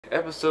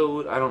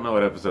episode, I don't know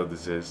what episode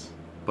this is,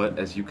 but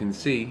as you can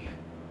see,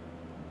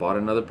 bought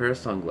another pair of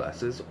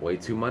sunglasses. Way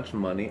too much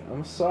money.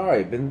 I'm sorry,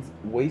 I've been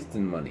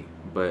wasting money,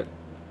 but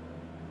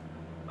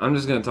I'm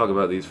just gonna talk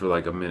about these for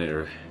like a minute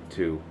or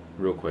two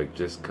real quick,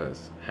 just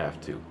cause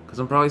have to. Cause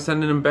I'm probably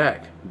sending them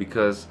back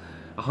because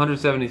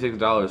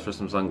 $176 for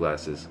some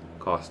sunglasses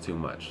costs too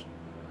much.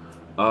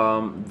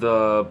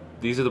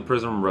 These are the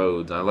Prism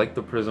Roads. I like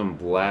the Prism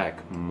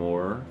Black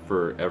more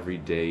for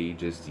everyday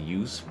just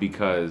use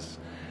because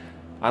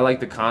I like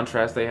the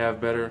contrast they have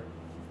better,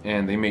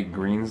 and they make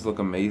greens look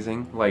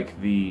amazing. Like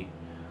the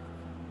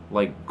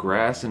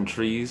grass and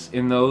trees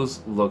in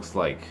those looks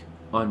like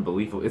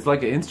unbelievable. It's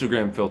like an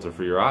Instagram filter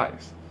for your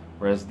eyes.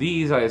 Whereas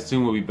these I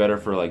assume will be better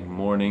for like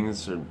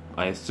mornings or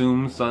I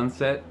assume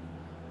sunset,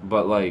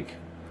 but like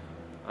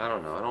I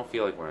don't know. I don't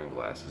feel like wearing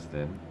glasses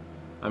then.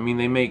 I mean,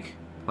 they make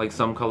like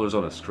some colors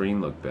on a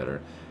screen look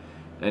better.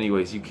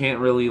 Anyways, you can't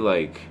really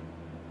like.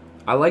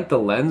 I like the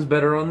lens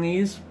better on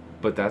these,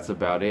 but that's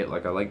about it.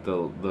 Like I like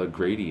the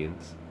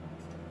gradients.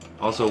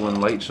 Also, when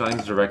light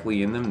shines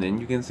directly in them, then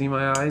you can see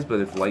my eyes.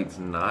 But if light's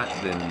not,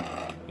 then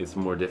it's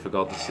more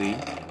difficult to see.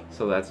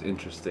 So that's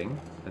interesting.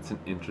 That's an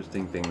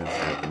interesting thing that's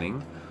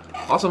happening.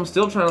 Also, I'm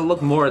still trying to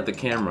look more at the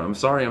camera. I'm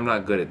sorry, I'm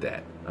not good at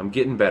that. I'm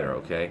getting better,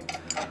 okay?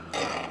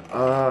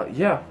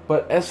 Yeah,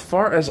 but as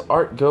far as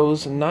art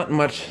goes, not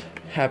much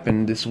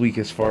happened this week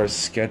as far as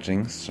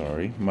sketching.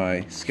 Sorry,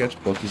 my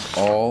sketchbook is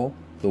all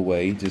the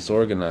way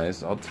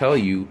disorganized. I'll tell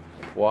you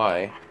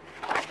why.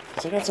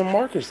 Because I got some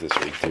markers this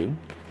week, dude.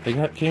 They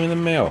came in the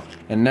mail.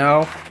 And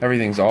now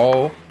everything's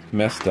all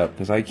messed up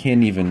because I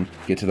can't even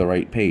get to the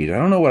right page. I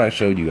don't know what I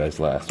showed you guys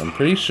last. I'm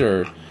pretty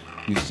sure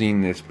you've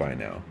seen this by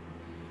now.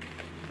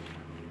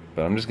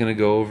 But I'm just going to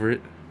go over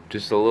it.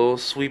 Just a little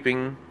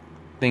sweeping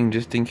thing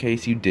just in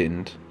case you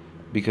didn't.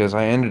 Because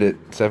I ended it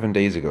 7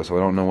 days ago, so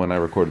I don't know when I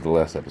recorded the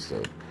last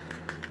episode.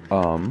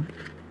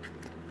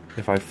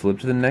 If I flip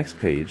to the next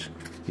page,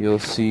 you'll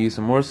see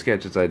some more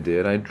sketches I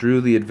did. I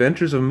drew The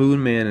Adventures of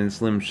Moon Man and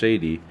Slim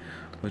Shady,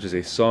 which is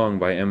a song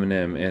by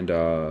Eminem and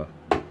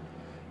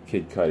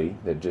Kid Cudi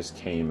that just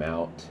came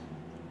out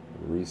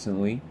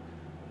recently.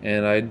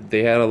 And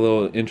they had a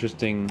little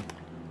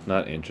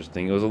not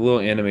interesting, it was a little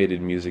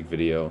animated music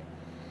video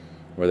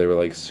where they were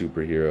like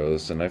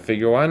superheroes. And I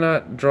figure why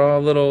not draw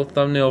a little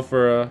thumbnail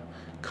for a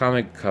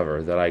comic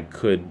cover that I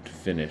could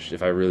finish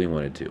if I really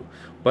wanted to.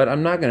 But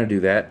I'm not going to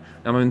do that.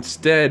 I'm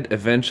instead,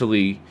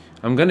 eventually,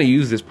 I'm going to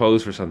use this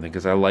pose for something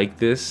because I like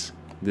this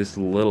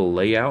little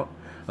layout.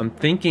 I'm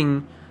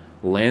thinking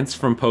Lance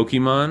from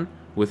Pokemon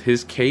with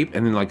his cape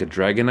and then like a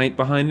Dragonite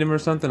behind him or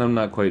something. I'm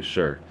not quite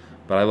sure.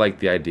 But I like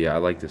the idea. I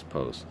like this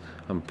pose.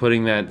 I'm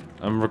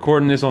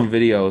recording this on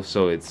video,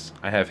 so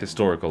I have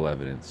historical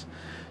evidence.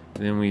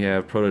 And then we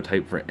have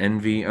prototype for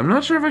Envy. I'm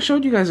not sure if I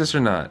showed you guys this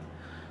or not.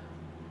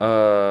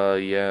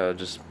 Yeah,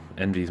 just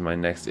Envy's my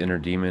next inner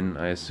demon,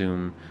 I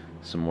assume.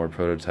 Some more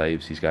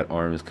prototypes. He's got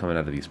arms coming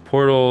out of these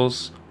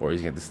portals, or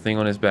he's got this thing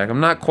on his back. I'm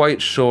not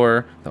quite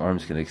sure. The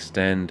arms can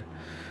extend.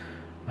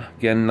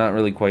 Again, not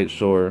really quite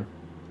sure.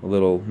 A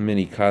little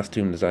mini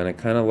costume design. I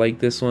kind of like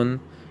this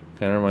one.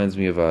 Kind of reminds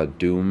me of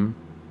Doom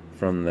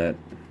from that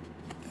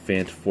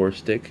Fant 4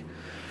 stick.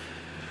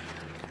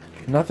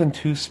 Nothing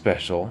too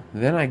special.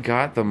 Then I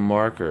got the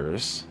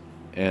markers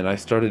and I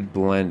started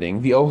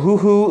blending. The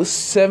Ohuhu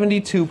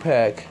 72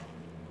 pack.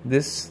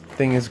 This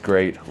thing is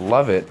great.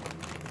 Love it.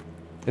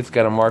 It's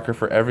got a marker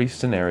for every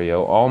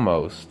scenario,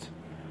 almost.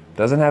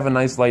 Doesn't have a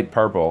nice light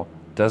purple.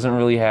 Doesn't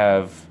really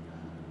have...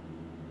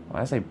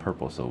 Why I say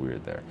purple so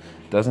weird there.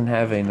 Doesn't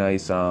have a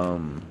nice,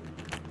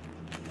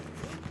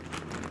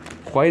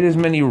 quite as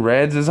many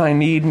reds as I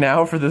need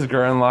now for this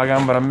Gurren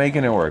Lagann, but I'm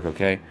making it work,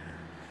 okay?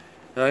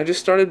 And I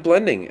just started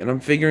blending, and I'm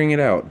figuring it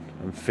out.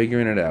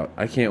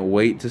 I can't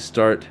wait to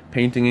start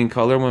painting in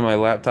color when my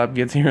laptop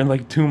gets here in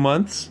like 2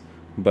 months.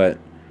 But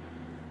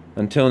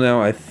until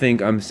now, I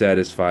think I'm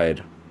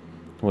satisfied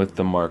with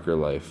the marker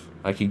life.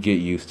 I could get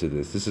used to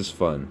this. This is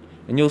fun.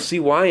 And you'll see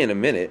why in a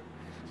minute.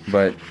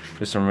 But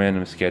there's some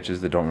random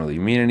sketches that don't really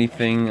mean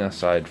anything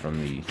aside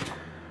from the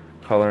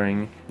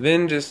coloring.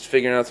 Then just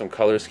figuring out some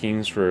color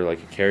schemes for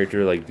like a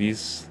character. Like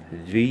these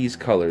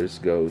colors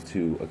go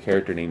to a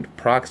character named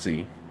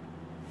Proxy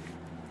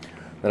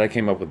that I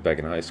came up with back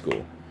in high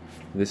school.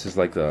 This is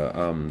like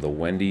the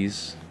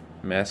Wendy's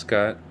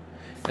mascot.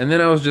 And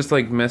then I was just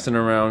like messing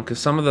around because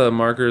some of the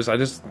markers,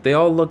 they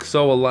all look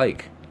so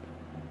alike.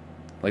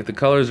 Like the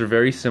colors are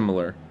very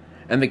similar.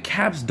 And the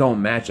caps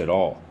don't match at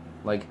all.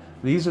 Like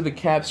these are the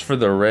caps for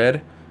the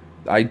red.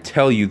 I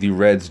tell you, the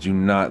reds do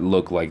not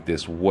look like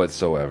this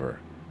whatsoever.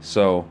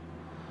 So,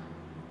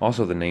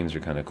 also the names are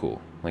kind of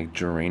cool. Like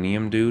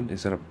Geranium Dude,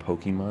 is that a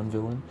Pokemon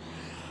villain?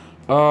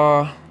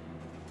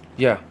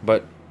 Yeah,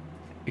 but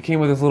it came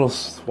with this little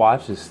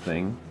swatches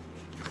thing.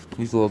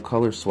 These little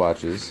color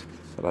swatches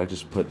that I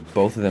just put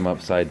both of them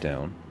upside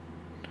down.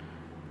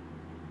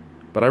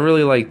 But I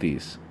really like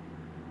these.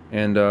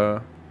 And,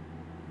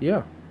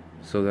 yeah.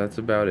 So that's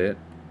about it.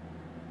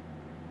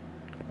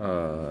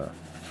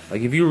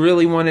 Like if you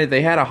really wanted,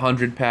 they had a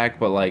 100 pack,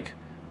 but like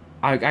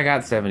I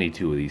got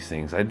 72 of these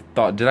things. I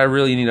thought, did I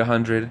really need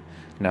 100?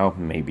 Now,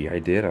 maybe I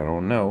did. I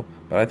don't know.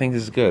 But I think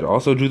this is good.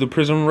 Also drew the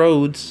Prism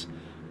Roads.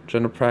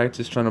 Trying to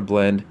practice, trying to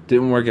blend.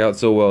 Didn't work out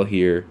so well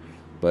here.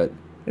 But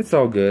it's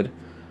all good.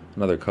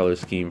 Another color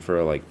scheme for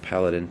a, like,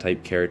 paladin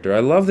type character. I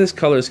love this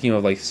color scheme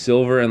of, like,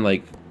 silver and,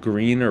 like,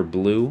 green or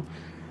blue.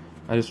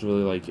 I just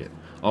really like it.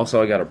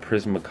 Also, I got a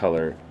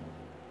Prismacolor.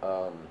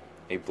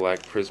 A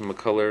black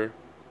Prismacolor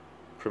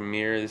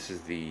Premiere. This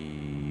is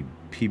the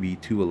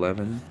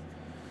PB211.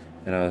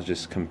 And I was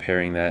just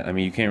comparing that. I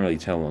mean, you can't really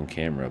tell on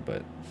camera,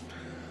 but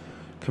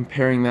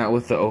comparing that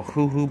with the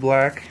Ohuhu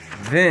Black.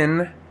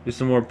 Then, just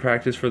some more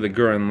practice for the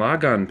Gurren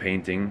Lagann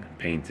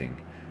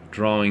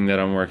drawing that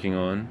I'm working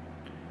on.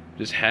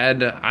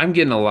 I'm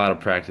getting a lot of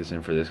practice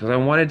in for this, because I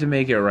wanted to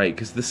make it right,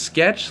 because the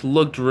sketch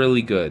looked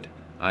really good,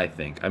 I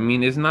think. I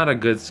mean, it's not a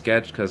good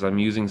sketch, because I'm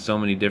using so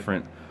many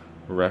different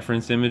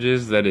reference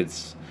images that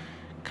it's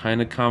kind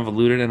of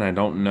convoluted, and I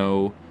don't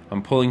know.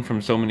 I'm pulling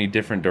from so many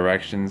different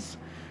directions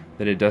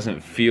that it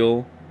doesn't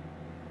feel,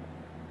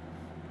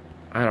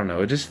 I don't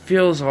know, it just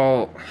feels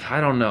all,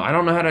 I don't know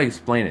how to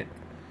explain it.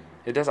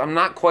 I'm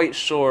not quite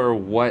sure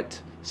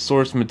what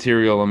source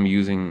material I'm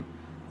using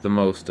the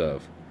most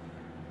of,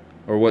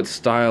 or what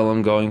style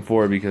I'm going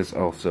for, because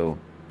the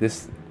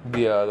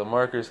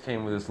markers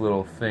came with this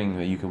little thing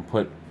that you can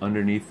put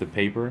underneath the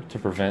paper to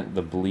prevent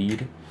the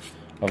bleed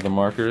of the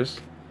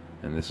markers,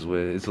 and this is what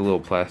it's a little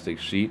plastic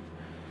sheet,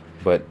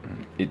 but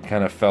it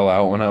kind of fell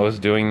out when I was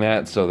doing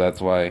that, so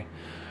that's why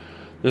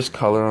there's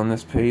color on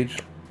this page.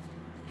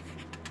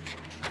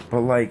 But,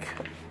 like,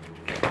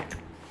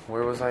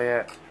 where was I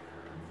at?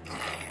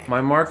 My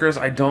markers,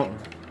 I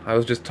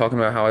was just talking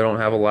about how I don't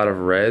have a lot of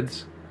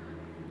reds.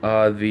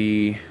 That's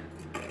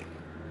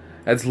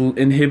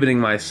inhibiting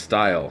my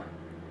style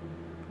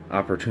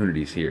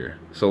opportunities here.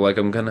 So, like,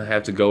 I'm gonna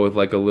have to go with,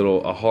 like,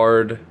 a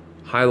hard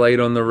highlight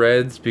on the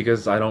reds,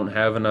 because I don't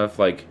have enough,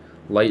 like,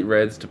 light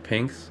reds to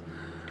pinks.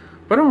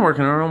 But I'm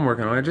working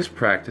on it, just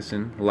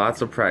practicing.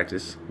 Lots of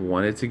practice.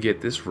 Wanted to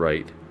get this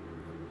right.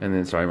 And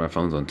then, sorry, my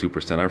phone's on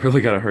 2%. I really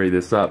gotta hurry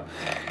this up.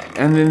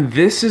 And then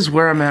this is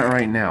where I'm at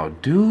right now.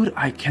 Dude,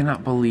 I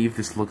cannot believe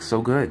this looks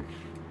so good.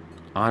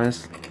 I'm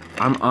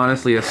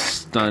honestly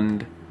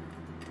stunned.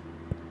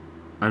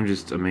 I'm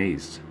just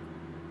amazed.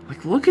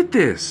 Like, look at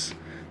this.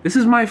 This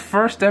is my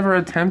first ever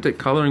attempt at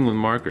coloring with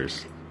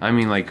markers. I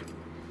mean, like,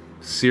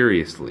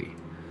 seriously.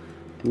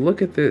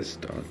 Look at this,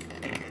 dog.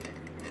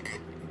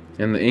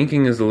 And the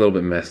inking is a little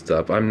bit messed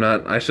up.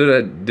 I should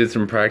have did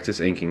some practice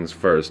inkings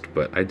first,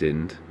 but I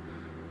didn't.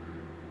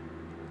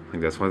 I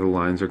think that's why the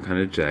lines are kind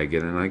of jagged,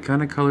 and I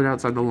kind of colored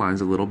outside the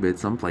lines a little bit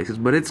some places,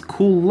 but it's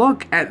cool.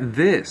 Look at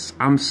this.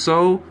 I'm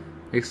so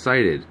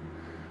excited.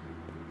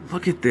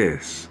 Look at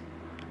this.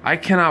 I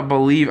cannot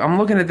believe, I'm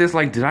looking at this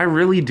like, did I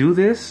really do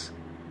this?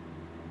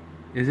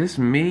 Is this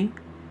me?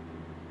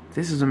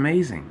 This is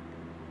amazing.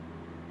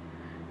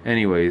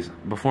 Anyways,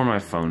 before my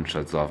phone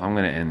shuts off, I'm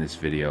going to end this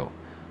video.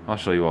 I'll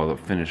show you all the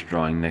finished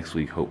drawing next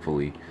week,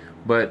 hopefully.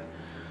 But,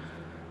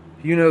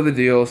 you know the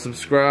deal.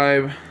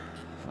 Subscribe.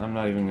 I'm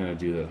not even going to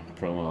do the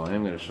promo. I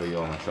am going to show you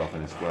all myself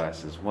in his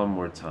glasses one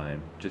more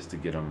time, just to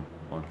get them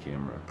on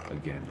camera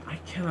again. I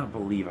cannot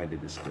believe I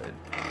did this good.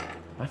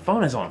 My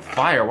phone is on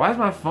fire. Why is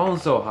my phone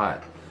so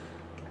hot?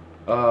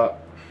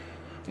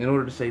 In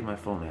order to save my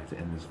phone, I have to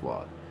end this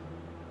vlog.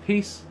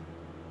 Peace.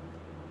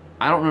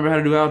 I don't remember how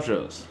to do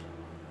outros.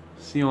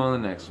 See you on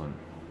the next one.